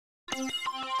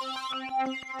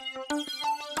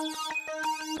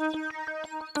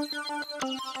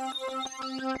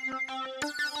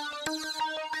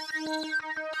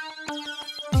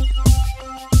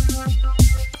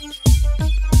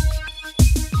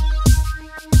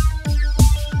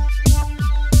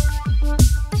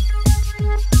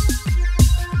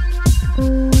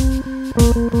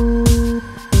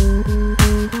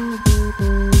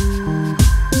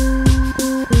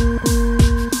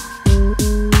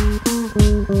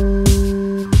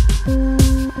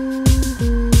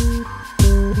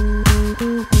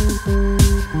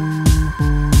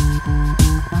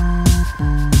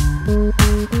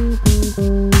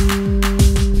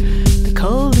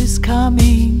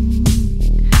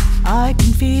I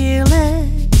can feel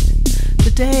it.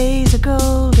 The days are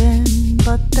golden,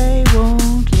 but they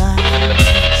won't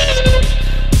last.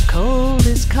 The cold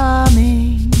is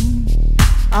coming,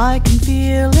 I can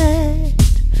feel it.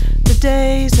 The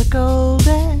days are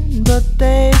golden, but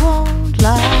they won't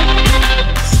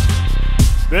last.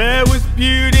 There was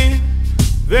beauty,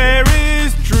 there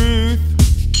is truth.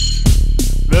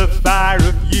 The fire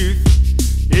of youth,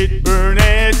 it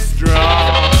burned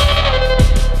strong.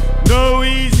 No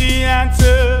easy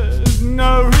answers,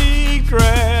 no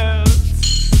regrets,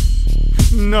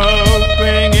 no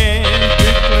clinging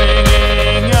to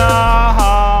clinging on.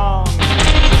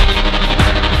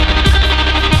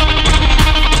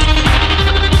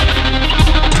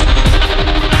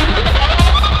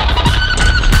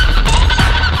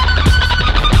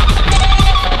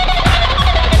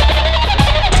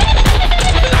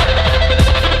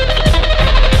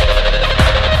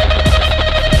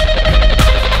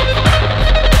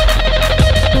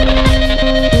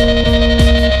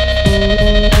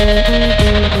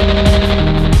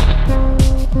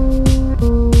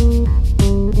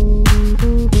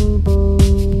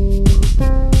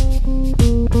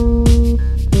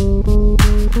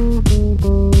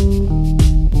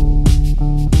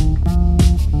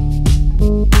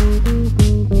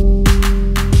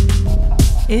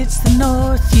 It's the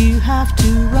north, you have to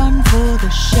run for the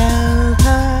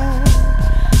shelter.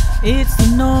 It's the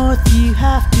north, you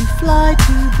have to fly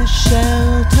to the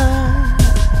shelter.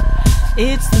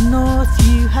 It's the north,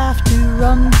 you have to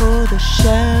run for the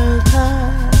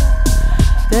shelter.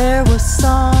 There was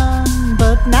sun,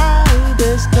 but now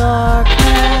there's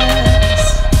darkness.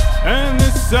 And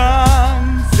the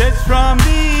sun sets from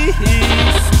the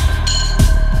east.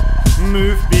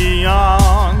 Move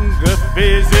beyond the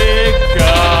physical.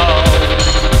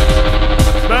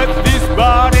 But this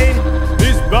body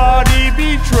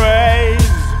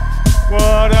betrays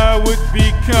what I would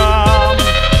become.